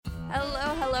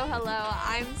Hello.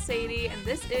 I'm Sadie, and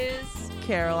this is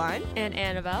Caroline and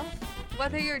Annabelle.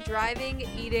 Whether you're driving,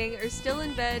 eating, or still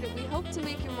in bed, we hope to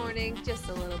make your morning just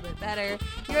a little bit better.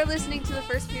 You're listening to the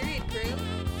First Period Crew.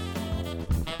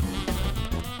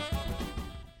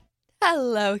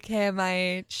 Hello,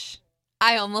 KMIH.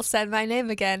 I almost said my name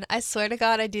again. I swear to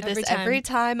God, I do this every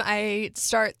time I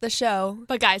start the show.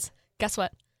 But guys, guess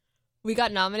what? We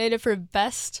got nominated for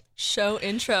Best Show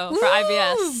Intro for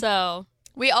IBS, so...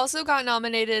 We also got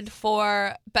nominated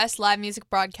for Best Live Music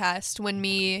Broadcast when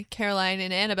me, Caroline,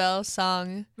 and Annabelle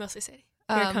sung... Mostly Sadie.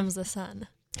 Here Comes the Sun.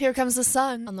 Here Comes the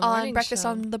Sun on the on Breakfast show.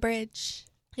 on the Bridge.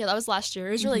 Yeah, that was last year.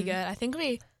 It was really good. I think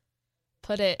we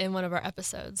put it in one of our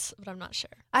episodes, but I'm not sure.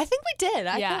 I think we did.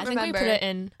 I think remember. we put it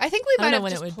in... I think we I might don't know have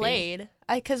when just it would played.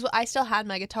 Because I still had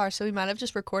my guitar, so we might have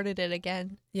just recorded it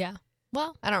again. Yeah.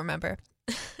 Well, I don't remember.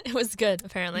 it was good,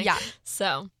 apparently. Yeah.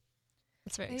 So...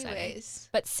 That's very exciting.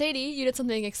 But Sadie, you did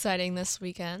something exciting this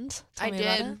weekend. Tell me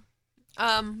did.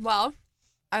 about it. Well,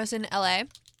 I was in LA.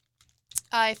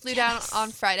 I flew down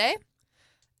on Friday,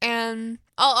 and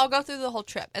I'll go through the whole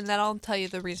trip, and then I'll tell you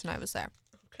the reason I was there.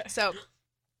 Okay. So,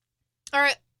 all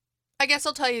right, I guess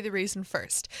I'll tell you the reason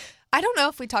first. I don't know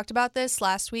if we talked about this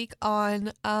last week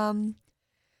on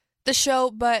the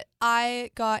show, but I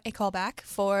got a call back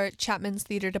for Chapman's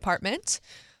theater department.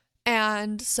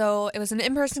 And so it was an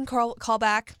in-person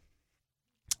callback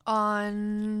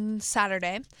on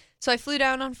Saturday. So I flew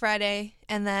down on Friday,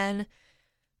 and then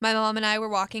my mom and I were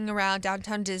walking around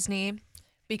downtown Disney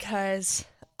because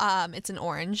it's in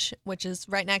Orange, which is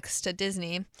right next to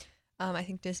Disney. I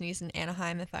think Disney's in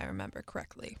Anaheim, if I remember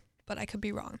correctly, but I could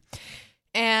be wrong.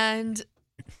 And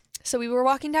so we were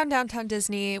walking down downtown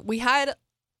Disney. We had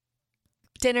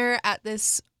dinner at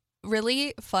this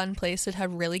really fun place that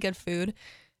had really good food.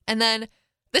 And then,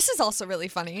 this is also really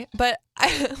funny, but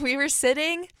we were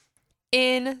sitting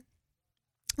in,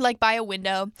 like, by a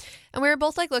window, and we were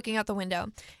both, like, looking out the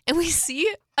window, and we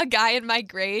see a guy in my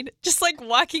grade just, like,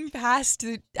 walking past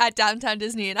at downtown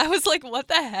Disney, and I was like, what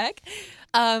the heck?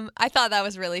 I thought that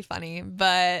was really funny,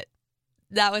 but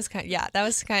that was kind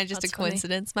of just a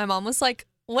coincidence. Funny. My mom was like,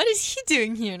 what is he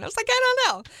doing here? And I was like, I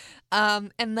don't know.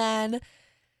 And then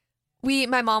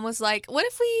my mom was like, what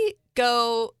if we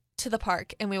go to the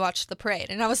park and we watched the parade?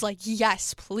 And I was like,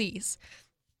 yes, please.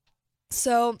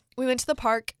 So we went to the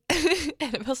park.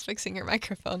 Annabelle's fixing her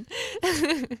microphone.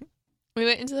 We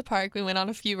went into the park. We went on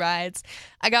a few rides.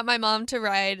 I got my mom to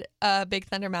ride Big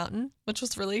Thunder Mountain, which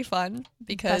was really fun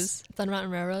because Thunder Mountain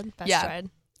Railroad, best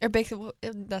ride. Or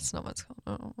that's not what it's called.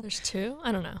 Oh. There's two?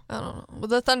 I don't know. Well,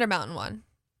 the Thunder Mountain one.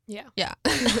 Yeah.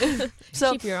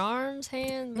 So keep your arms,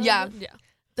 hands. Yeah. Yeah.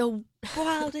 The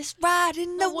wildest ride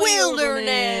in the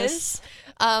wilderness.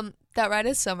 That ride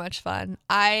is so much fun.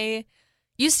 I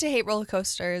used to hate roller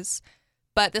coasters,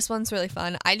 but this one's really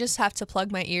fun. I just have to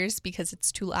plug my ears because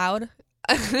it's too loud.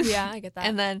 Yeah, I get that.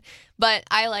 And then, but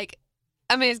I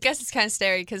guess it's kind of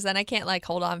scary because then I can't like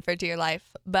hold on for dear life.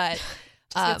 But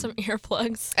just get some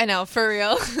earplugs. I know, for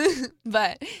real.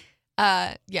 But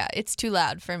yeah, it's too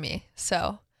loud for me,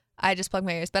 so I just plug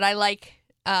my ears. But I like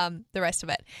the rest of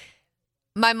it.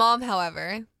 My mom,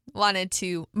 however, wanted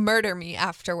to murder me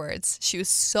afterwards. She was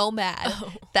so mad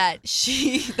that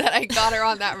I got her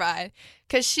on that ride.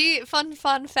 Because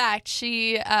fun fact,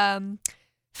 she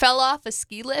fell off a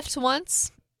ski lift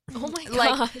once. Oh my gosh.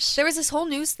 Like, there was this whole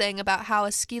news thing about how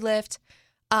a ski lift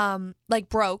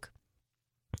broke.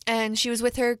 And she was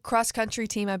with her cross-country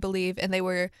team, I believe, and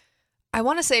I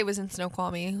want to say it was in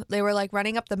Snoqualmie. They were like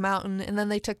running up the mountain, and then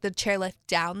they took the chairlift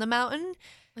down the mountain.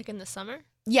 Like in the summer?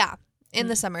 Yeah. In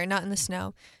the summer, not in the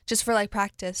snow, just for like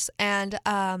practice. And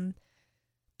the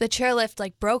chairlift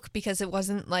like broke because it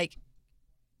wasn't like,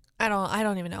 I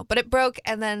don't even know, but it broke,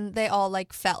 and then they all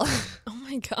like fell. Oh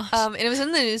my gosh. And it was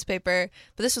in the newspaper,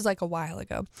 but this was like a while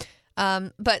ago.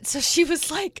 But so she was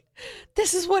like,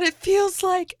 this is what it feels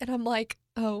like, and I'm like,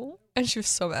 oh, and she was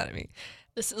so mad at me.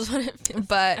 This is what it feels.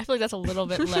 But I feel like that's a little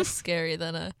bit less scary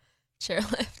than a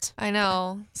chairlift. I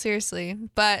know, seriously,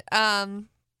 but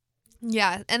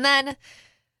yeah, and then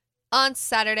on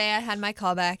Saturday I had my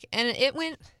callback, and it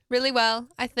went really well,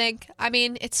 I think. I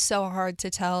mean, it's so hard to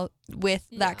tell with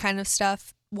that kind of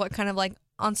stuff what kind of like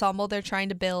ensemble they're trying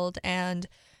to build and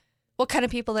what kind of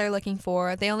people they're looking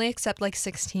for. They only accept like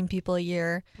 16 people a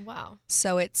year. Wow.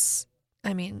 So it's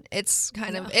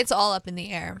it's all up in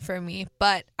the air for me.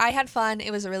 But I had fun.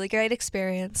 It was a really great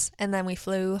experience. And then we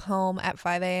flew home at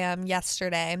 5 a.m.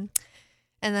 yesterday.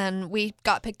 And then we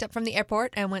got picked up from the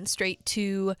airport and went straight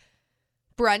to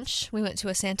brunch. We went to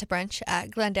a Santa brunch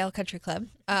at Glendale Country Club,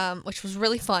 which was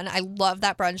really fun. I love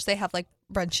that brunch. They have like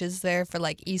brunches there for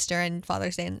like Easter and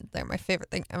Father's Day, and they're my favorite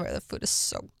thing ever. The food is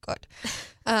so good.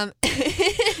 And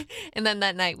then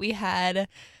that night we had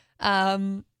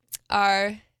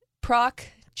our Proc,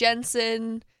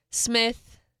 Jensen,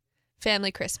 Smith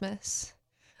family Christmas.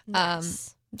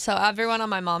 Nice. So everyone on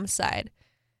my mom's side,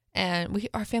 and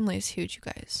our family is huge, you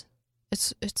guys.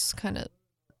 It's kind of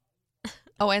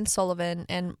and Sullivan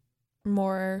and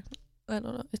more. I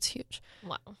don't know. It's huge.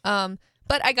 Wow.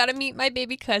 But I got to meet my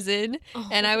baby cousin,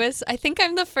 and I think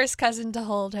I'm the first cousin to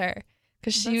hold her,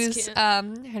 because she was, cute.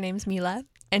 her name's Mila,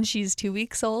 and she's 2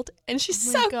 weeks old, and she's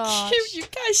Oh my so gosh. cute, you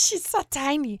guys. She's so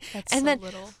tiny. That's and so then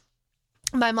little.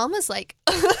 my mom was like,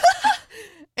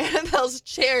 Annabelle's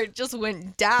chair just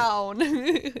went down.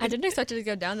 I didn't expect it to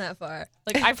go down that far.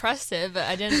 Like, I pressed it, but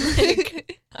I didn't,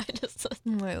 like, I just,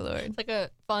 My lord. it's like a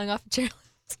falling off a chair.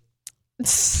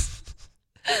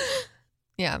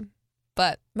 Yeah.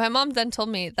 But my mom then told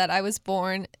me that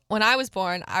when I was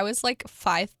born, I was like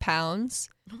 5 pounds.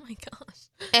 Oh my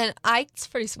gosh. And It's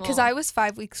pretty small. because I was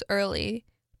 5 weeks early,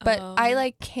 but Oh. I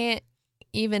like can't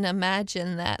even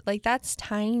imagine that. Like, that's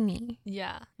tiny.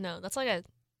 Yeah. No, that's like a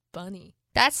bunny.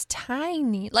 That's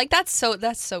tiny. Like, that's so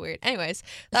weird. Anyways,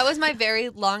 that was my very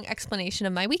long explanation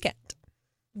of my weekend.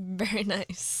 Very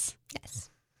nice. Yes.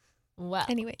 Well,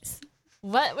 Anyways,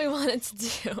 what we wanted to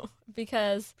do,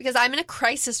 because, I'm in a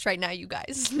crisis right now, you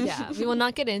guys. yeah, we will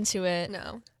not get into it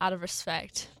No. out of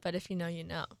respect, but if you know, you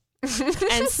know.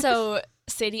 And so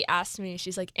Sadie asked me,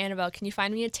 she's like, Annabelle, can you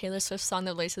find me a Taylor Swift song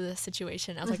that relates to this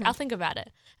situation? I was like, I'll think about it.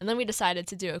 And then we decided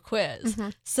to do a quiz.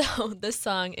 So this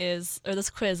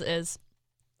quiz is,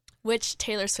 which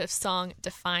Taylor Swift song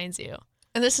defines you?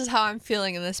 And this is how I'm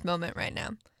feeling in this moment right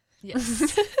now.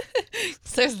 Yes.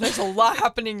 There's a lot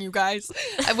happening, you guys.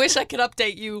 I wish I could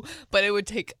update you, but it would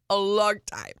take a long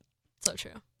time. So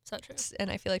true. So true. And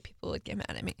I feel like people would get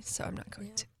mad at me, so I'm not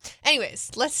going to.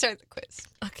 Anyways, let's start the quiz.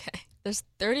 Okay. There's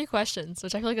 30 questions,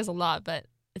 which I feel like is a lot, but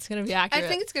it's going to be accurate. I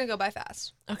think it's going to go by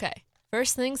fast. Okay.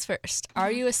 First things first.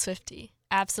 Are you a Swiftie?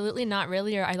 Absolutely not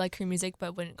really, or I like her music,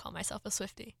 but wouldn't call myself a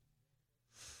Swiftie.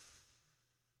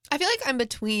 I feel like I'm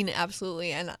between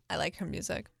absolutely and I like her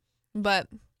music. But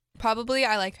probably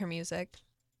I like her music.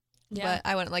 Yeah. But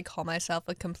I wouldn't like call myself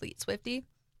a complete Swiftie.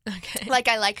 Okay. Like,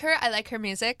 I like her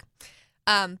music.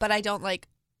 But I don't like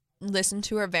listen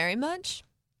to her very much.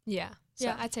 Yeah. So.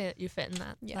 Yeah, I'd say that you fit in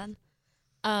that Yeah.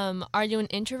 then. Are you an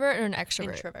introvert or an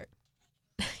extrovert? Introvert.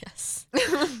 Yes.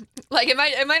 Like, it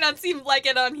might not seem like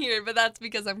it on here, but that's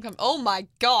because I'm oh my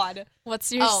god.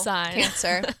 What's your sign?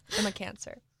 Cancer. I'm a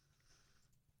Cancer.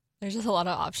 There's just a lot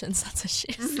of options. That's what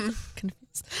she's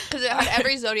confused. Because it had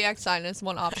every zodiac sign as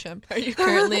one option. Are you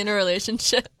currently in a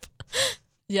relationship?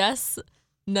 Yes.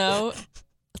 No.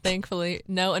 Thankfully.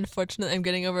 No, unfortunately, I'm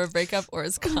getting over a breakup, or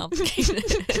it's complicated.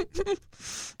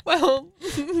 Well,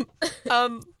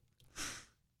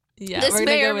 Yeah. this we're gonna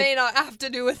may go or with- may not have to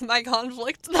do with my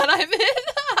conflict that I'm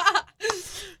in.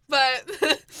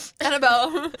 But,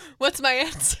 Annabelle, what's my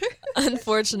answer?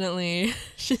 Unfortunately,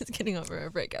 she's getting over a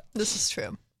breakup. This is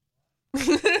true.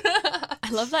 I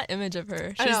love that image of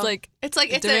her. I She's know. like It's like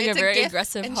it's doing a a very gift,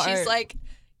 aggressive and heart. she's like,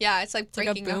 yeah, it's like It's like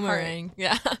a breaking a heart. boomerang.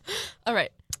 Yeah. All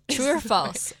right. True or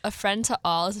false? A friend to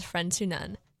all is a friend to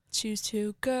none. Choose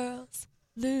two girls,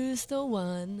 lose the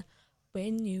one.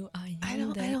 When you are young, I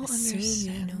don't then assume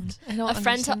you know. understand. I don't A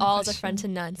friend to understand the all is a friend to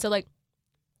question. none. So like,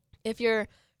 if you're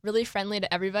really friendly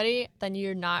to everybody, then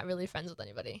you're not really friends with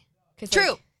anybody. 'Cause,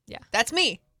 True. like, yeah. That's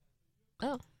me.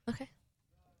 Oh. Okay.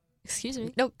 Excuse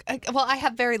me. No, well, I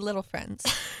have very little friends,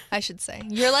 I should say.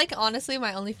 You're like honestly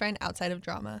my only friend outside of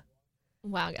drama.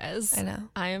 Wow, guys. I know.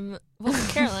 I'm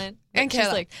Caroline. And She's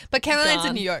Caroline. like, But Caroline's in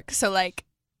gone. New York, so like,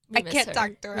 we I miss can't her.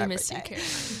 talk to her We every miss you, day. Caroline.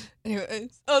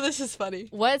 Anyways. Oh, this is funny.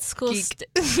 What school Geek.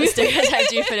 stereotype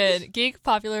do you fit in? Geek,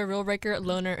 popular, rule breaker,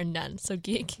 loner, or none? So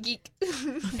geek. Geek.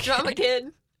 Drama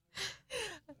kid.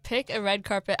 Pick a red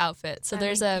carpet outfit. So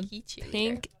there's a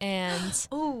pink and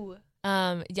Ooh.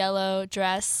 yellow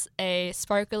dress, a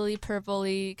sparkly,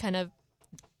 purpley kind of,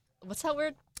 what's that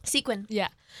word? Sequin. Yeah.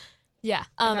 Yeah.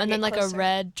 gotta And then get like closer. a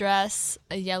red dress,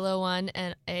 a yellow one,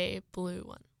 and a blue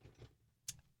one.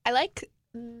 I like.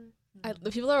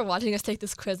 The people that are watching us take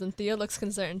this quiz, and Theo looks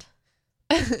concerned.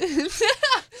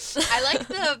 I like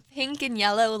the pink and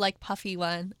yellow, like puffy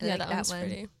one. I Yeah, like that that one's one.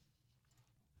 pretty.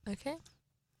 Okay.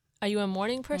 Are you a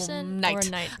morning person Night. or a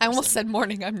night person? I almost said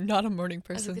morning. I'm not a morning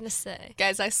I was person. going to say.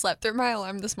 Guys, I slept through my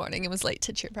alarm this morning and was late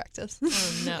to cheer practice.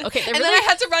 Oh, no. Okay, and then I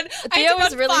had to run. Theo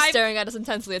was really staring at us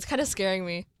intensely. It's kind of scaring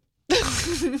me.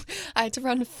 I had to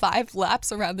run 5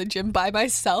 laps around the gym by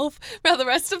myself, while the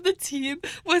rest of the team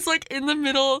was like in the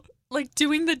middle like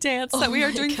doing the dance that we Oh are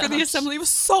my doing for the gosh. assembly was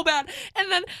so bad.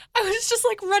 And then I was just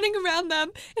like running around them,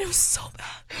 and it was so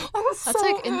bad. That's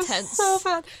like intense. So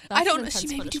bad. That's I don't an know. She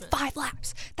intense made me do punishment. 5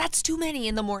 laps. That's too many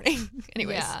in the morning.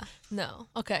 Anyways, Yeah. No.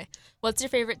 Okay. What's your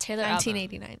favorite Taylor album?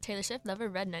 1989. Taylor Swift, Lover,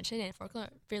 Red, 1989, Folklore,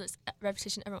 Fearless,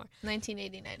 Reputation, Evermore.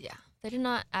 1989. Yeah. They did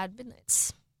not add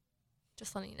Midnights.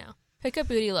 Just letting you know. Pick a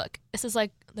booty look. This is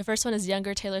like, the first one is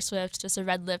younger Taylor Swift, just a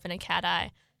red lip and a cat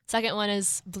eye. Second one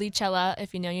is Bleachella,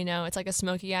 if you know, you know. It's like a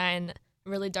smoky eye and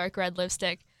really dark red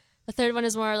lipstick. The third one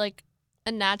is more like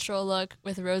a natural look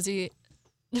with rosy,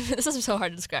 this is so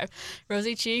hard to describe,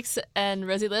 rosy cheeks and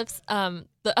rosy lips. The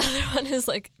other one is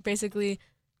like basically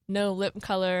no lip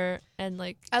color and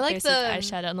like I like basic the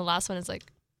eyeshadow. And the last one is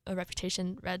like a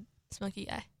Reputation red smoky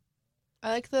eye.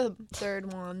 I like the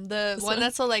third one. The This one one?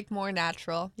 that's like more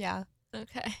natural. Yeah.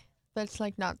 Okay. But it's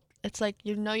like not, it's like,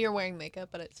 you know, you're wearing makeup,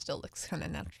 but it still looks kind of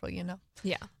natural, you know?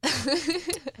 Yeah.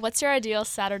 What's your ideal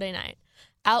Saturday night?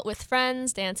 Out with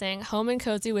friends, dancing, home and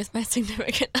cozy with my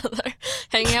significant other,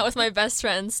 hanging out with my best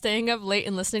friends, staying up late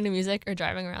and listening to music, or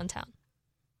driving around town.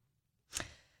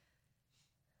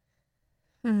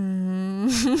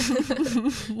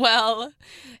 Well,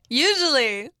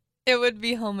 usually it would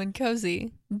be home and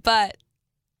cozy, but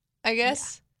I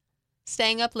guess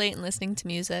staying up late and listening to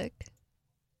music.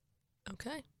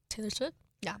 Okay. Taylor Swift?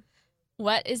 Yeah.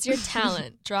 What is your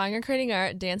talent? Drawing or creating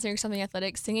art, dancing or something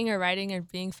athletic, singing or writing, or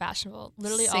being fashionable?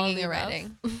 Literally all of Singing the or above.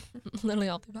 writing. Literally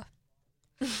all of the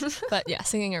above. But yeah,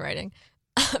 singing or writing.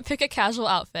 Pick a casual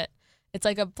outfit. It's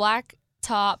like a black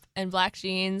top and black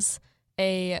jeans,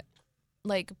 a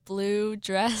like blue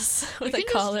dress with a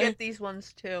collar. Just get these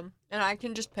ones too, and I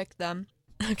can just pick them.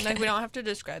 Okay. Like we don't have to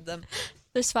describe them.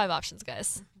 There's 5 options,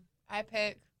 guys. I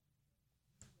pick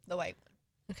the white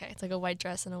one. Okay, it's like a white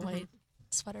dress and a white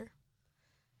sweater.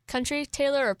 Country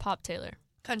Taylor or pop Taylor?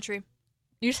 Country.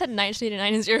 You said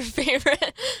 1989 is your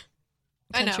favorite.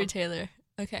 I know. Country Taylor.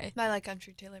 Okay. I like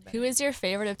Country Taylor better. Who is your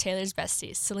favorite of Taylor's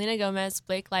besties? Selena Gomez,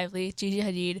 Blake Lively, Gigi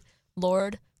Hadid,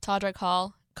 Lorde, Todrick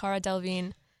Hall, Cara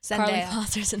Delevingne, Carly Zendaya.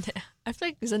 Kloss, or Zendaya. I feel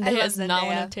like Zendaya is not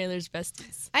one Zendaya. of Taylor's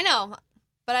besties. I know,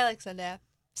 but I like Zendaya.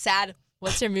 Sad.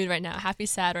 What's your mood right now? Happy,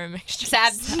 sad, or a mixture?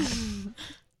 Sad.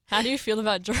 How do you feel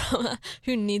about drama?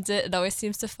 Who needs it? It always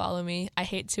seems to follow me. I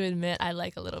hate to admit I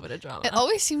like a little bit of drama. It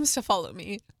always seems to follow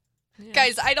me. Yeah.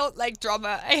 Guys, I don't like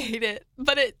drama. I hate it.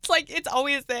 But it's like, it's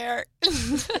always there.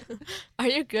 Are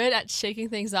you good at shaking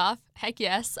things off? Heck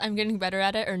yes. I'm getting better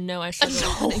at it, or no, I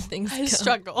struggle with letting things I go.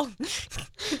 struggle.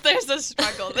 There's a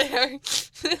struggle there.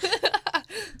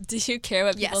 Do you care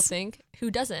what people Yes. think?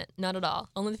 Who doesn't? Not at all.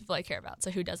 Only the people I care about.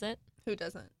 So who doesn't? Who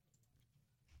doesn't?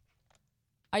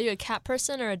 Are you a cat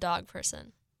person or a dog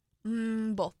person?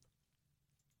 Both.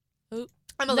 Ooh.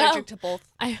 I'm No. allergic to both.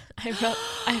 I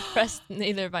pressed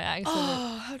neither by accident.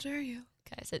 Oh, how dare you?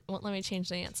 Guys, it won't let me change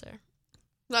the answer.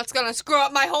 That's gonna screw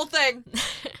up my whole thing.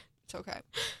 It's okay.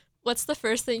 What's the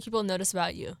first thing people notice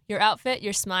about you? Your outfit,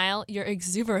 your smile, your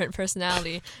exuberant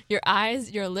personality, your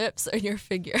eyes, your lips, or your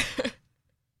figure?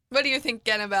 What do you think,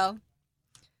 Annabelle?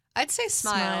 I'd say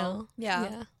smile.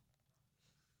 Yeah.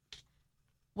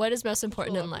 What is most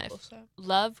important in life?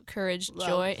 Love, courage, Love.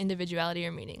 joy, individuality,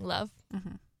 or meaning? Love?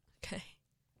 Mhm. Okay.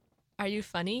 Are you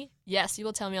funny? Yes, you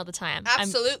will tell me all the time.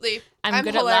 Absolutely. I'm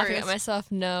good hilarious. at laughing at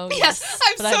myself. No. Yes,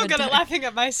 I'm but I so have a good at dark- laughing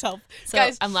at myself. So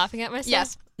Guys, I'm laughing at myself?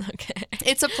 Yes. Okay.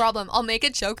 it's a problem. I'll make a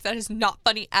joke that is not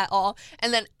funny at all,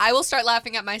 and then I will start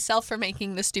laughing at myself for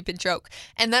making the stupid joke.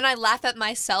 And then I laugh at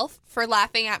myself for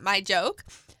laughing at my joke.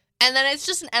 And then it's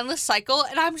just an endless cycle,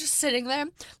 and I'm just sitting there,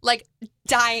 like,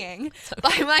 dying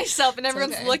by myself, and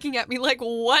everyone's okay. looking at me like,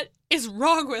 what is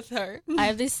wrong with her? I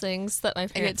have these things that my I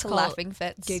get parents to call laughing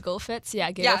fits. giggle fits.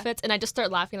 Yeah, giggle Yeah. fits. And I just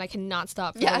start laughing. I cannot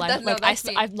stop for Yeah, the life. that- no, Like, that's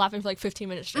me. I'm laughing for like 15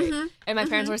 minutes straight. Mhm. And my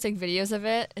parents always take videos of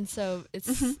it. And so it's,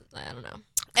 I don't know.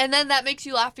 And then that makes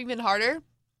you laugh even harder.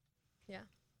 Yeah.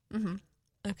 Mm-hmm.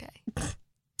 Okay.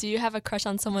 Do you have a crush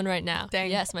on someone right now? Dang.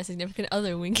 Yes, my significant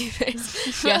other, winky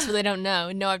face. Yes, but they don't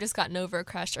know. No, I've just gotten over a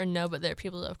crush. Or no, but there are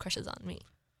people who have crushes on me.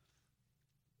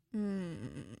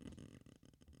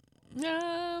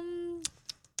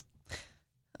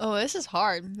 Oh, this is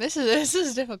hard. This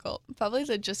is difficult. Probably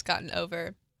they've just gotten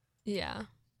over. Yeah.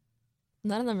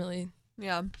 None of them really.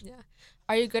 Yeah. Yeah.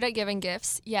 Are you good at giving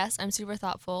gifts? Yes, I'm super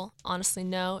thoughtful. Honestly,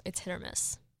 no, it's hit or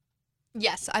miss.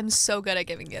 Yes, I'm so good at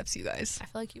giving gifts, you guys. I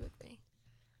feel like you would be.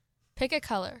 Pick a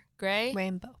color. Gray,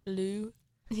 Rainbow. blue,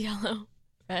 yellow,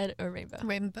 red, or rainbow.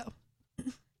 Rainbow.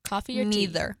 Coffee or tea?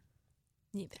 Neither.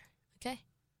 Neither. Okay.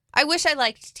 I wish I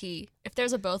liked tea. If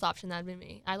there's a both option, that'd be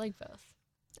me. I like both.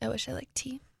 I wish I liked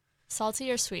tea.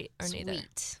 Salty or sweet or neither?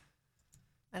 Sweet.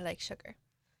 I like sugar.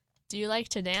 Do you like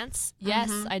to dance? Yes,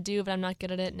 I do, but I'm not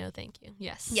good at it. No, thank you.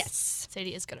 Yes. Yes.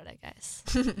 Sadie is good at it, guys.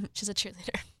 She's a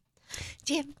cheerleader.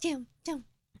 Jam.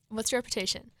 What's your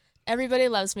reputation? Everybody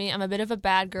loves me. I'm a bit of a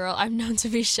bad girl. I'm known to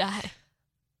be shy.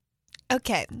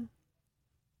 Okay.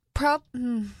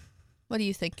 What do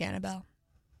you think, Annabelle?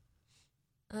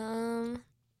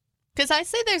 Because I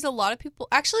say there's a lot of people.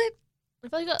 Actually, I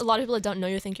feel like a lot of people that don't know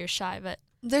you think you're shy, but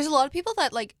there's a lot of people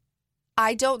that like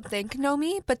I don't think know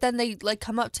me, but then they like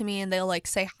come up to me and they'll like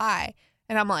say hi,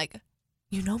 and I'm like,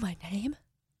 you know my name?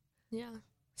 yeah.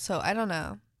 So I don't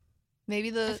know. Maybe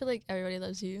I feel like everybody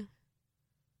loves you.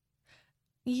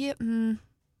 Yeah.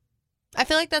 I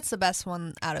feel like that's the best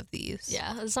one out of these.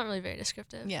 Yeah, it's not really very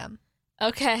descriptive. Yeah.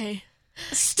 Okay.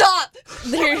 Stop!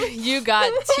 There you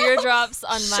got teardrops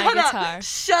on my guitar.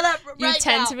 Shut up right You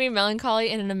tend now. to be melancholy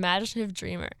and an imaginative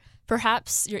dreamer.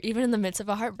 Perhaps you're even in the midst of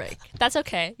a heartbreak. That's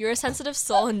okay. You're a sensitive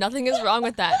soul and nothing is wrong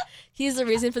with that. He's the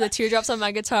reason for the teardrops on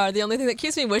my guitar. The only thing that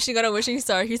keeps me wishing on a wishing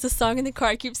star. He's the song in the car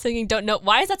I keep singing. Don't know.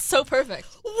 Why is that so perfect?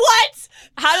 What?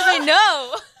 How do they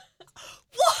know?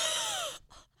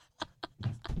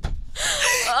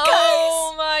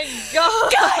 Oh my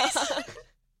god. Guys!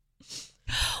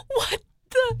 What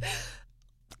the?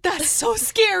 That's so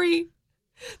scary.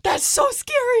 That's so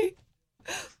scary.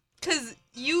 Cause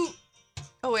you.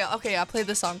 Oh wait. Okay, I'll play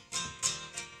the song.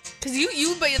 Cause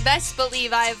you best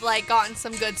believe I've like gotten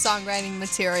some good songwriting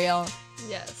material,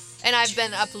 Yes. and I've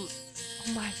been up. Oh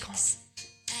my god.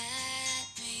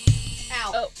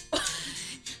 Ow. Oh.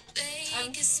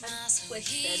 I'm twisted.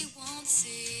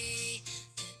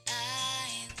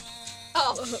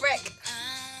 Oh frick.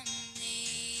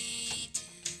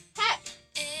 Heck.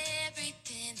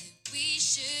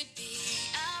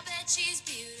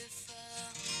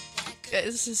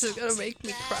 Guys, this is gonna make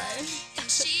me cry.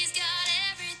 She's got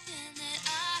everything that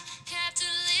I have to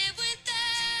live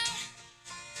without.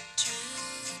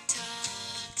 True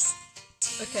talks.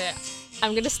 Okay,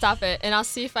 I'm gonna stop it and I'll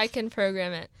see if I can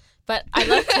program it. But I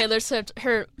love Taylor Swift.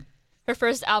 Her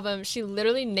first album, she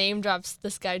literally name drops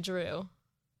this guy Drew.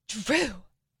 Drew,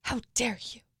 how dare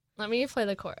you? Let me play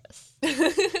the chorus.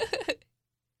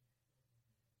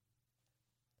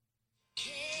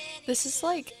 This is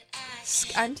like,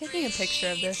 I'm taking a picture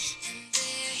of this. And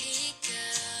there he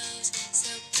goes,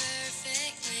 so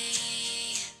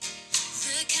perfectly.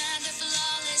 The kind of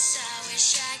flawless I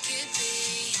wish I could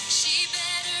be. She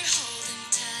better hold him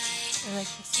tight. I like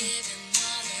this one. Give him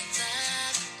all the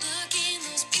love. Look in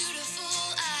those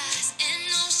beautiful eyes and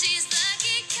know she's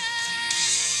lucky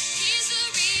 'cause he's the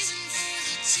reason for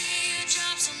the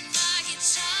teardrops on my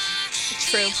guitar.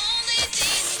 True. The only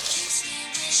thing that keeps me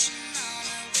wishing on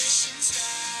a wishing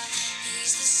star.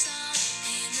 He's the song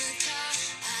in the car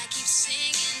I keep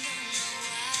singing, don't know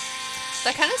why.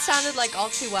 That kind of sounded like All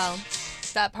Too Well.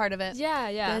 That part of it. Yeah.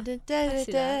 I see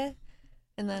Da-da-da-da-da. that.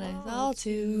 And then it's All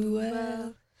Too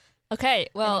Well. Okay,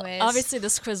 well, Anyways. obviously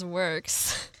this quiz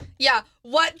works Yeah,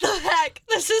 what the heck?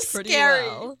 This is pretty scary.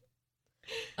 well.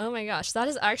 Oh my gosh, that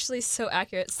is actually so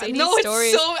accurate. Sadie's No, it's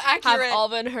stories so have accurate. all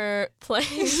been her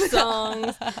playing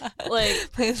songs. Like,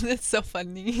 it's so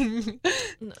funny.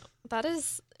 no, that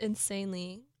is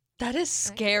insanely. That is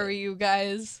scary, you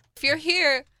guys. If you're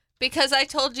here because I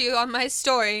told you on my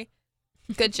story,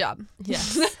 good job.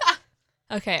 Yes.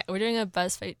 Okay, we're doing a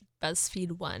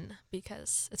BuzzFeed one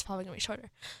because it's probably gonna be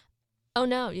shorter. Oh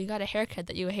no, you got a haircut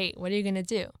that you hate. What are you gonna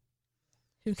do?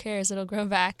 Who cares? It'll grow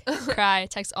back. Cry.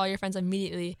 Text all your friends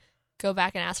immediately. Go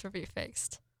back and ask for it to be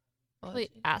fixed.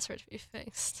 Probably ask for it to be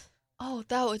fixed. Oh,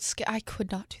 that would scare. I could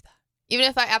not do that. Even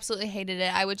if I absolutely hated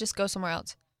it, I would just go somewhere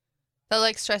else. That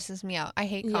like stresses me out. I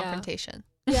hate Yeah. confrontation.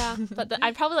 Yeah, but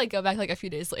I'd probably like go back like a few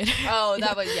days later. Oh,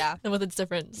 that would, yeah. And with its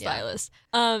different Yeah.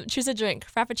 stylist. Choose a drink: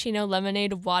 frappuccino,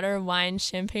 lemonade, water, wine,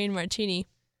 champagne, martini.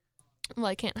 Well,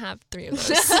 I can't have 3 of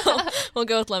those, so we'll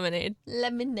go with lemonade.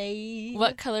 Lemonade.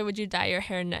 What color would you dye your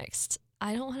hair next?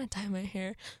 I don't want to dye my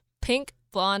hair. Pink,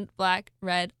 blonde, black,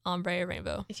 red, ombre, or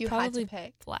rainbow. If you Probably had to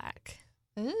pick. black.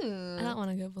 Ooh. I don't want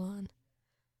to go blonde.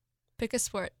 Pick a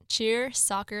sport: cheer,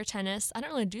 soccer, tennis. I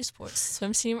don't really do sports.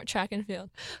 Swim team, or track and field.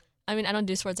 I mean, I don't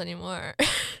do sports anymore.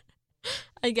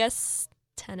 I guess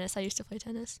tennis. I used to play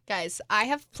tennis. Guys, I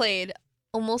have played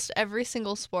almost every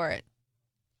single sport.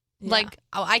 Yeah. Like,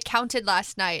 I counted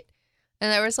last night,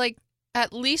 and there was like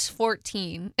at least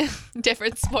 14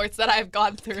 different sports that I've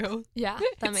gone through. Yeah,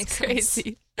 that It's makes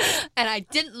crazy. And I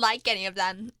didn't like any of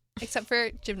them, except for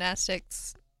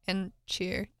gymnastics and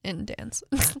cheer and dance.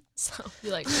 sense. So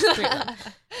you like 3 of them.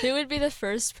 Who would be the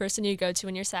first person you go to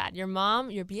when you're sad? Your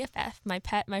mom, your BFF, my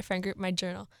pet, my friend group, my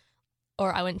journal.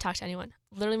 Or I wouldn't talk to anyone.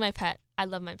 Literally my pet. I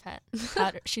love my pet.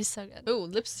 Powder. She's so good. Ooh,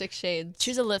 lipstick shades.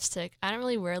 Choose a lipstick. I don't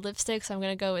really wear lipstick, so I'm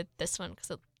going to go with this one because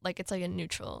it's like a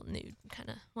neutral nude kind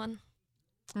of one.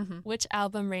 Mm-hmm. Which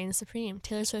album reigns supreme?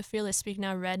 Taylor Swift, Fearless, Speak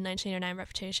Now, Red, 1989,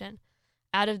 Reputation.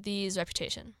 Out of these,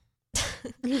 Reputation.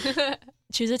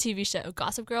 Choose a TV show.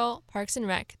 Gossip Girl, Parks and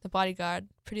Rec, The Bodyguard,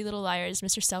 Pretty Little Liars,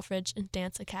 Mr. Selfridge, and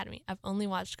Dance Academy. I've only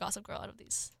watched Gossip Girl out of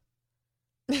these.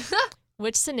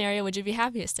 Which scenario would you be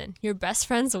happiest in? Your best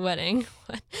friend's wedding,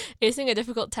 acing a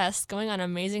difficult test, going on an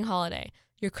amazing holiday,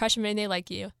 your crush made they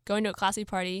like you, going to a classy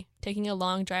party, taking a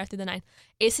long drive through the night,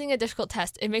 acing a difficult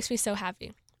test. It makes me so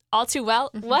happy. All too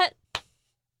well. Mm-hmm. What?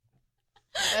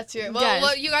 That's your. Guys.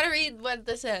 Well, you gotta read what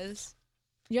this is.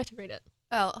 You have to read it.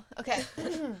 Oh, okay.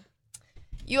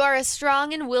 You are a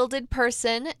strong and willed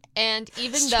person, and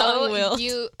even though Strong-willed.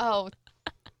 you. Oh,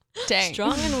 dang.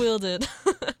 Strong and wielded.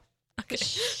 Okay.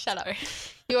 Shut up.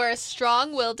 You are a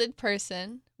strong-willed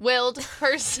person. Willed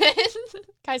person.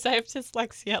 Guys, I have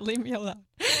dyslexia. Leave me alone.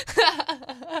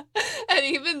 And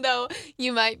even though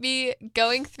you might be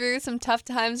going through some tough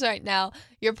times right now,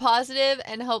 you're positive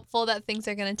and hopeful that things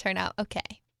are going to turn out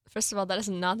okay. First of all, that is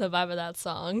not the vibe of that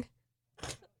song.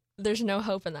 There's no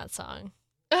hope in that song.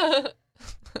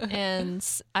 And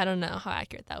I don't know how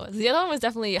accurate that was. The other one was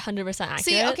definitely 100% accurate.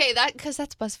 See, okay, because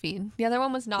that's BuzzFeed. The other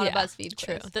one was not a BuzzFeed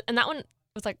True. quiz. And that one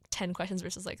was like 10 questions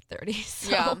versus like 30.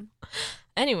 So. Yeah.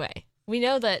 Anyway, we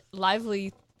know that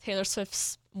Lively Taylor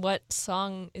Swift's What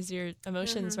Song Is Your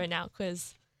Emotions Right Now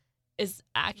quiz is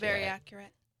accurate. Very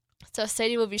accurate. So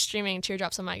Sadie will be streaming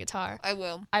Teardrops on My Guitar. I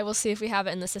will. I will see if we have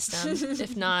it in the system.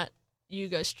 If not, you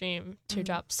go stream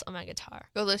Teardrops on My Guitar.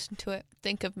 Go listen to it.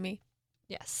 Think of me.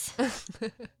 Yes.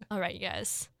 All right, you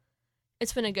guys.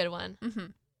 It's been a good one. Mm-hmm.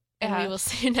 And we will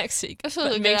see you next week. This was a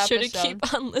But good make sure to episode.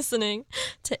 keep on listening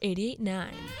to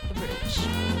 88.9 The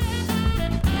Bridge.